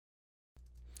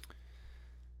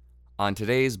On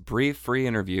today's brief free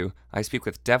interview, I speak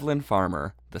with Devlin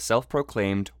Farmer, the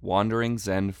self-proclaimed wandering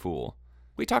Zen fool.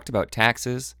 We talked about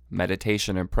taxes,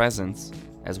 meditation and presence,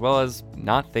 as well as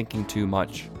not thinking too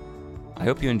much. I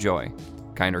hope you enjoy.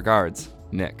 Kind regards,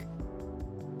 Nick.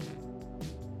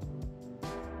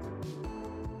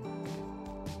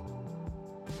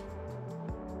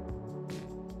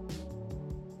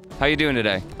 How you doing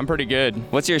today? I'm pretty good.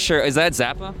 What's your shirt? Is that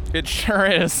Zappa? It sure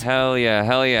is. Hell yeah,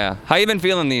 hell yeah. How you been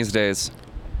feeling these days?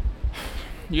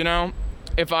 You know,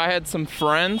 if I had some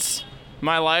friends,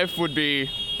 my life would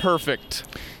be perfect.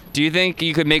 Do you think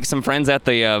you could make some friends at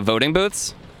the voting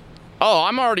booths? Oh,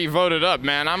 I'm already voted up,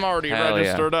 man. I'm already Hell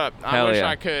registered yeah. up. Hell I wish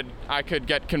yeah. I could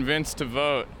get convinced to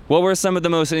vote. What were some of the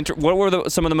most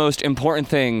some of the most important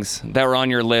things that were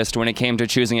on your list when it came to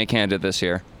choosing a candidate this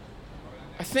year?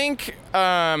 I think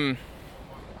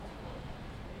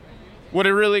what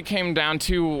it really came down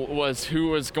to was who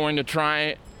was going to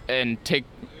try and take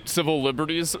civil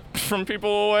liberties from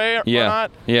people away or not.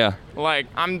 Yeah. Like,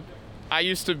 I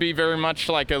used to be very much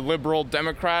like a liberal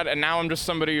Democrat, and now I'm just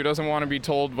somebody who doesn't want to be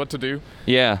told what to do.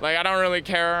 Yeah. Like, I don't really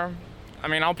care. I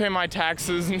mean, I'll pay my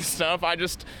taxes and stuff. I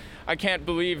can't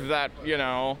believe that, you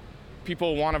know,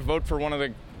 people want to vote for one of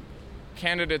the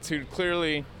candidates who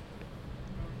clearly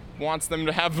wants them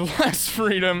to have less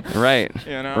freedom. Right.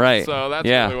 You know? Right. So that's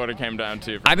really what it came down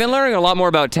to. I've been learning a lot more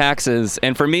about taxes,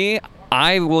 and for me,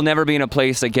 I will never be in a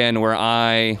place again where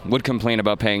I would complain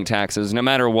about paying taxes, no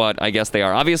matter what I guess they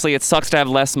are. Obviously, it sucks to have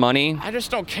less money. I just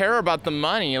don't care about the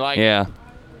money. Like, Yeah.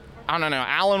 I don't know.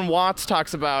 Alan Watts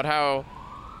talks about how,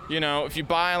 you know, if you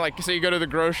buy, like, say you go to the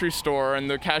grocery store and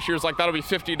the cashier's like, that'll be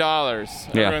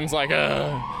 $50. Yeah. Everyone's like,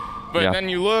 ugh. But Yeah. then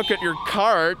you look at your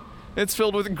cart, it's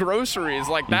filled with groceries.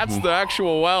 Like, that's the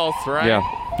actual wealth, right?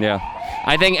 Yeah.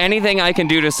 I think anything I can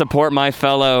do to support my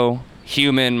fellow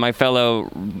human, my fellow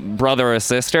brother or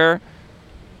sister,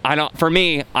 for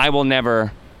me, I will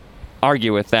never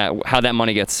argue with that, how that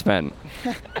money gets spent.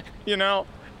 You know,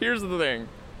 here's the thing.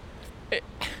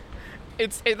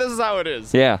 This is how it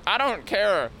is. Yeah. I don't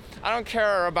care. I don't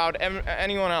care about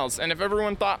anyone else. And if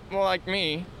everyone thought like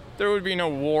me, there would be no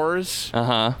wars.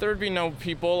 Uh-huh. There would be no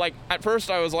people. Like, at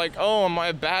first I was like, oh, am I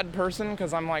a bad person?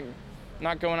 Because I'm, like,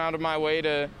 not going out of my way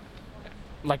to,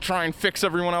 like, try and fix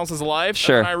everyone else's life.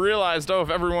 Sure. And I realized,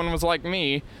 if everyone was like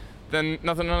me, then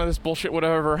none of this bullshit would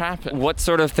have ever happened. What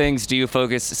sort of things do you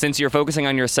focus, since you're focusing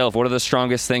on yourself, what are the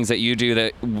strongest things that you do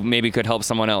that maybe could help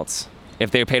someone else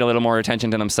if they paid a little more attention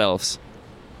to themselves?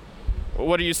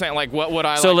 What are you saying? Like, what would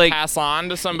I pass on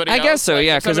to somebody I else? guess so, like,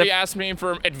 yeah. If somebody asked me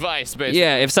for advice, basically.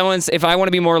 Yeah, if I want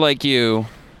to be more like you,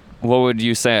 what would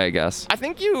you say, I guess? I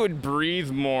think you would breathe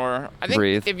more. I think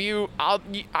Breathe.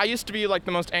 I used to be like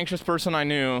the most anxious person I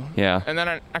knew. Yeah. And then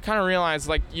I kind of realized,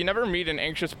 like, you never meet an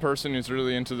anxious person who's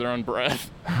really into their own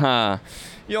breath. Huh.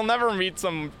 You'll never meet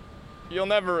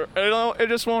it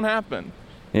just won't happen.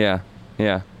 Yeah.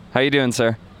 Yeah. How you doing,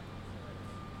 sir?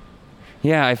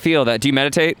 Yeah, I feel that. Do you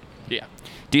meditate? Yeah.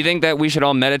 Do you think that we should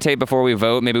all meditate before we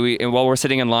vote? Maybe while we're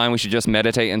sitting in line, we should just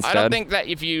meditate instead? I don't think that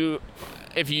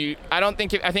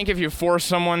I think if you force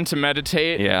someone to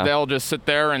meditate, they'll just sit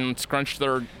there and scrunch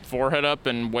their forehead up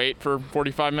and wait for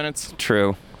 45 minutes.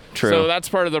 True. So that's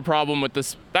part of the problem with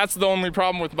this. That's the only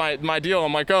problem with my deal.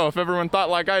 I'm like, if everyone thought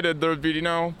like I did, there would be,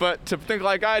 but to think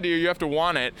like I do, you have to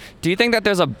want it. Do you think that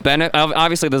there's a benefit?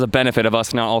 Obviously, there's a benefit of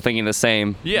us not all thinking the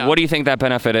same. Yeah. What do you think that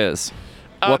benefit is?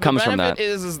 What comes from that? The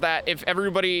benefit is that if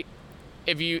everybody,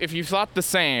 if you thought the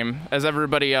same as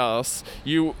everybody else,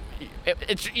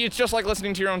 it's just like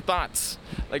listening to your own thoughts.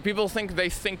 Like, people think they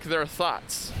think their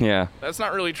thoughts. Yeah. That's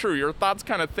not really true. Your thoughts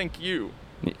kind of think you.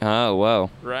 Oh, whoa.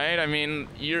 Right? I mean,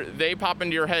 they pop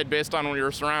into your head based on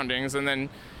your surroundings, and then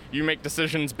you make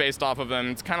decisions based off of them.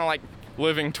 It's kind of like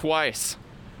living twice.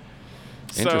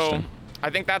 Interesting. So I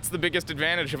think that's the biggest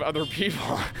advantage of other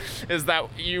people, is that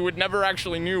you would never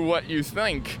actually knew what you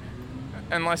think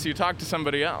unless you talk to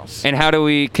somebody else. And how do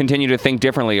we continue to think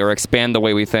differently or expand the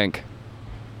way we think?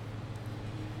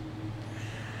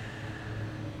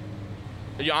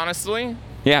 Honestly?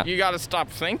 Yeah. You gotta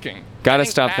stop thinking. Gotta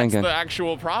stop thinking. That's the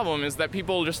actual problem, is that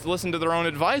people just listen to their own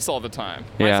advice all the time.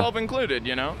 Yeah. Myself included,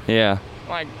 Yeah.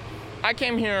 Like, I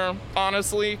came here,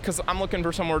 honestly, because I'm looking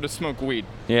for somewhere to smoke weed.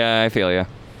 Yeah, I feel you.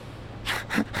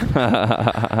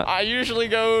 I usually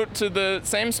go to the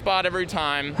same spot every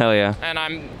time. Hell yeah. And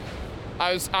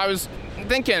I was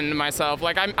thinking to myself,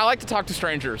 like, I like to talk to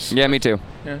strangers. Yeah, me too.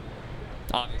 Yeah.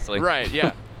 Obviously. Right,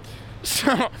 yeah.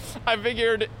 So I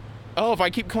figured, if I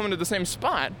keep coming to the same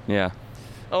spot, Yeah.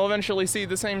 I'll eventually see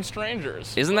the same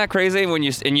strangers. Isn't that crazy when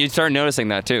you start noticing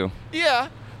that too? Yeah,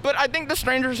 But I think the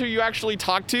strangers who you actually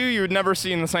talk to, you would never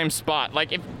see in the same spot.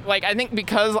 Like I think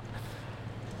because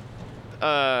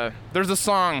there's a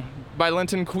song by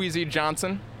Linton Kwesi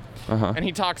Johnson, and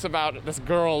he talks about this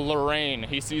girl Lorraine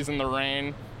he sees in the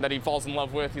rain that he falls in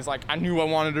love with. He's like, I knew I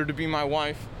wanted her to be my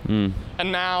wife, and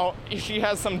now she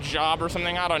has some job or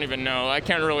something. I don't even know. I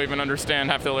can't really even understand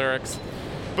half the lyrics.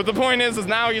 But the point is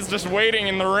now he's just waiting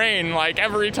in the rain. Like,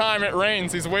 every time it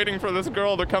rains, he's waiting for this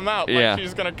girl to come out. Like,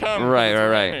 she's going to come. Right.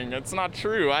 It's not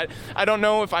true. I don't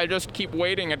know if I just keep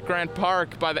waiting at Grant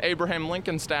Park by the Abraham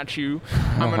Lincoln statue,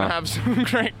 I'm going to have some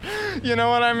great, you know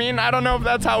what I mean? I don't know if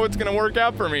that's how it's going to work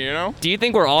out for me, you know? Do you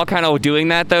think we're all kind of doing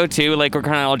that, though, too? Like, we're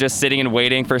kind of all just sitting and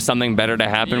waiting for something better to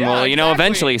happen? Yeah, well, you know, exactly.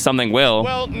 eventually something will.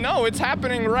 Well, no, it's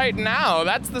happening right now.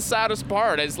 That's the saddest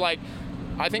part. Is like,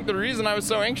 I think the reason I was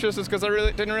so anxious is because I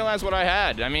really didn't realize what I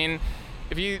had. I mean,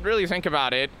 if you really think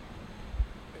about it,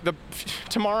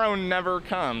 tomorrow never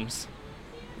comes.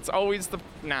 It's always the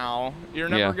now. You're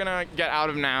never gonna get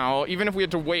out of now. Even if we had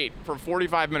to wait for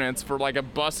 45 minutes for like a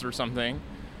bus or something,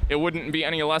 it wouldn't be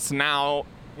any less now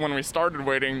when we started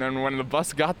waiting than when the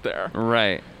bus got there.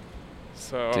 Right.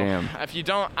 So Damn. If you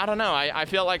don't, I don't know. I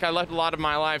feel like I let a lot of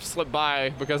my life slip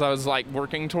by because I was like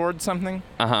working towards something.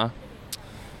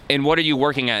 And what are you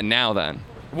working at now then?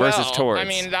 Versus towards? I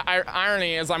mean, the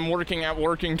irony is I'm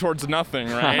working towards nothing,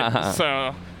 right?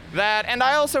 So that, and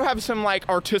I also have some like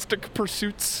artistic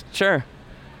pursuits. Sure.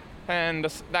 And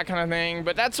that kind of thing.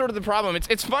 But that's sort of the problem.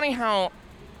 It's funny how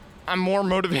I'm more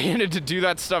motivated to do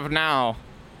that stuff now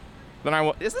than I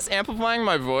was. Is this amplifying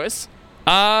my voice?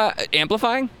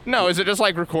 Amplifying? No, is it just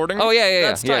like recording? Oh, yeah.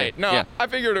 That's tight. No, I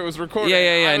figured it was recording.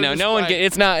 Yeah. No one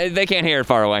it's not, they can't hear it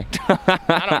far away.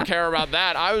 I don't care about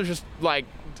that. I was just like,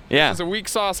 it's a weak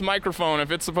sauce microphone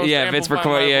if it's supposed to amplify if it's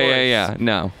recording, my voice.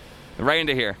 No. Right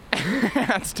into here.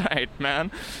 That's tight, man.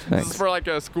 Thanks. This is for like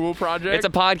a school project? It's a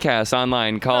podcast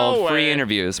online called Free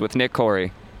Interviews with Nick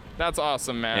Corey. That's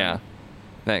awesome, man. Yeah.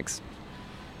 Thanks.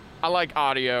 I like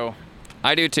audio.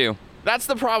 I do too. That's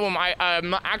the problem.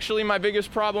 Actually, my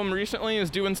biggest problem recently is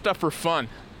doing stuff for fun.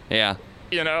 Yeah.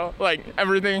 You know, like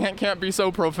everything can't be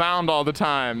so profound all the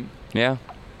time. Yeah.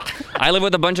 I live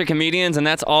with a bunch of comedians, and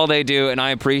that's all they do, and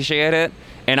I appreciate it.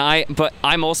 But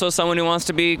I'm also someone who wants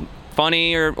to be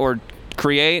funny or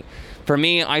create. For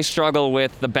me, I struggle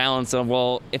with the balance of,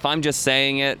 well, if I'm just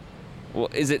saying it, well,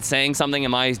 is it saying something?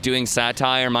 Am I doing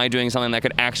satire? Am I doing something that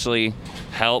could actually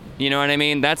help? You know what I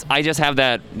mean? I just have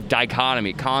that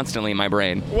dichotomy constantly in my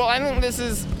brain. Well, I think this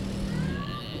is,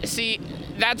 see,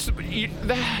 that's,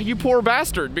 you poor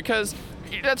bastard, because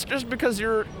that's just because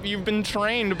you've been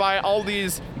trained by all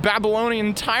these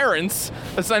Babylonian tyrants,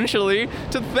 essentially,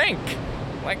 to think.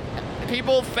 Like,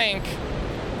 people think,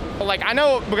 like, I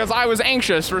know because I was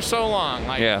anxious for so long.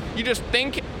 Like, you just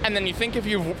think, and then you think if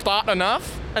you've thought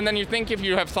enough, and then you think if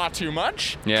you have thought too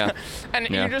much. Yeah. And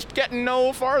you just get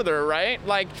no farther, right?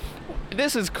 Like,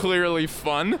 this is clearly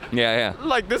fun. Yeah.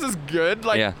 Like, this is good.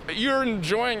 Like, you're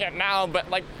enjoying it now, but,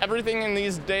 like, everything in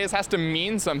these days has to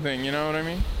mean something, you know what I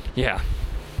mean? Yeah.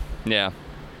 Like,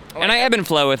 and I ebb and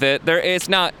flow with it. It's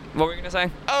not, what were you going to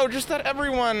say? Oh, just that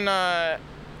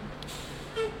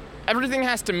everything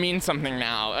has to mean something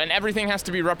now, and everything has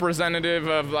to be representative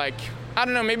of, like, I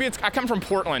don't know, maybe I come from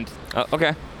Portland. Oh,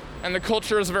 okay. And the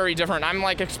culture is very different. I'm,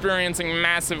 like, experiencing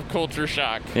massive culture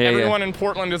shock. Everyone in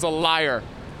Portland is a liar,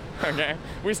 okay?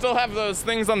 We still have those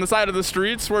things on the side of the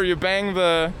streets where you bang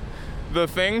the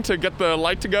thing to get the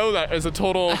light to go. That is a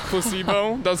total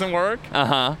placebo, doesn't work.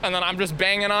 And then I'm just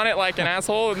banging on it like an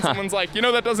asshole, and someone's like, you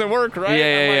know that doesn't work, right?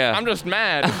 I'm just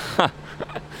mad.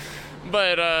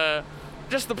 But,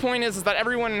 just the point is that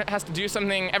everyone has to do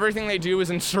something. Everything they do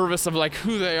is in service of, like,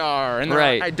 who they are and their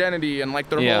identity and, like,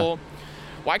 their whole.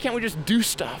 Why can't we just do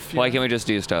stuff? Why can't we just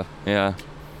do stuff? Yeah.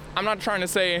 I'm not trying to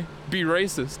say be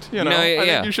racist, you know? No, I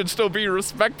think you should still be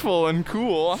respectful and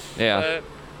cool. Yeah. But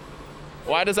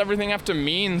why does everything have to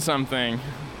mean something?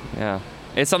 Yeah.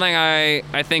 It's something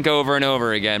I think over and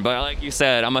over again. But like you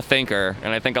said, I'm a thinker,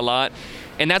 and I think a lot.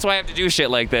 And that's why I have to do shit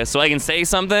like this, so I can say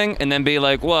something and then be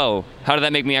like, whoa, how did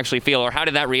that make me actually feel? Or how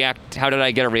did that react? How did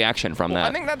I get a reaction from that?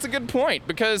 I think that's a good point,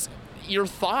 because your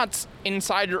thoughts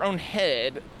inside your own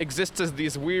head exist as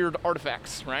these weird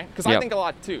artifacts, right? Because I think a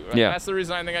lot too. Right? That's the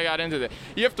reason I think I got into it.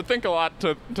 You have to think a lot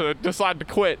to decide to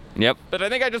quit. Yep. But I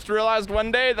think I just realized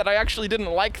one day that I actually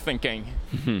didn't like thinking.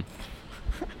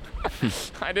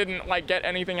 I didn't like get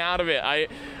anything out of it.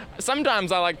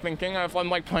 Sometimes I like thinking. If I'm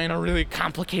like playing a really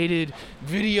complicated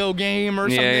video game or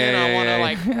something, I want to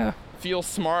like feel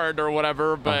smart or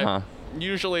whatever. But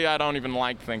usually I don't even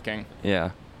like thinking.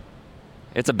 Yeah.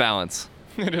 It's a balance.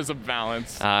 It is a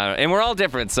balance. And we're all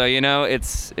different, so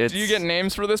it's. Do you get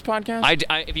names for this podcast?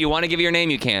 If you want to give your name,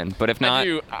 you can. But if not, I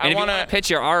do. and if you want to pitch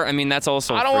your art, I mean, that's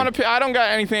also. I don't want to. I don't got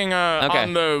anything Okay.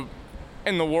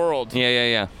 in the world.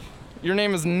 Yeah. Your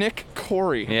name is Nick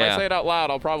Corey. Yeah. If I say it out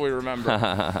loud, I'll probably remember.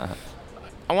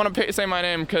 I want to say my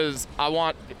name because I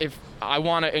want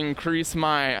to increase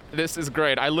my. This is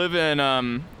great. I live in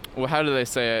well, how do they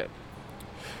say it?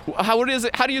 What is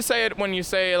it? How do you say it when you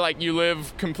say like you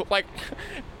live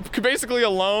basically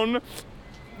alone,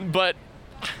 but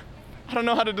I don't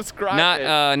know how to describe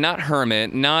it. Not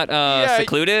hermit, not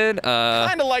secluded.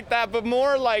 Kind of like that, but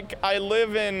more like I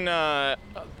live in kind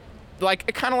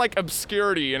of like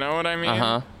obscurity. You know what I mean?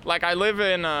 Uh-huh. Like I live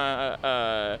in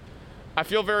I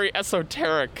feel very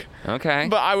esoteric. Okay.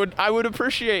 But I would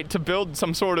appreciate to build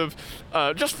some sort of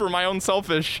just for my own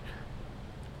selfish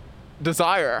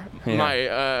desire,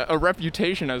 a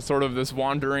reputation as sort of this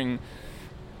wandering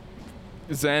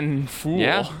Zen fool.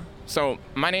 Yeah. So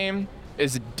my name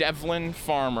is Devlin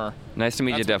Farmer. Nice to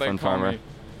meet you, That's what Devlin they call Farmer. me.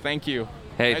 Thank you.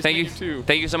 Hey, Nice thank to you. meet too.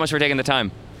 Thank you so much for taking the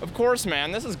time. Of course,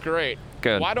 man. This is great.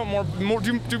 Good. Why don't more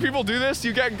do people do this?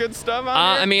 You get good stuff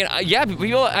out here? I mean, yeah,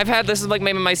 people. I've had this is like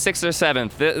maybe my 6th or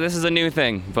 7th. This is a new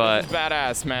thing, but This is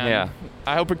badass, man. yeah.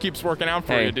 I hope it keeps working out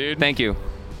for hey, you, dude. thank you.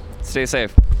 Stay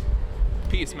safe.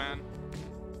 Peace, man.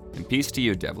 And peace to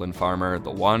you, Devlin Farmer,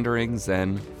 the wandering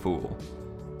Zen fool.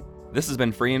 This has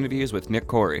been Free Interviews with Nick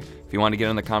Corey. If you want to get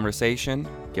in the conversation,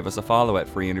 give us a follow at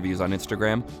Free Interviews on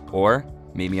Instagram or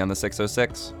meet me on the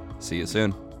 606. See you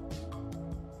soon.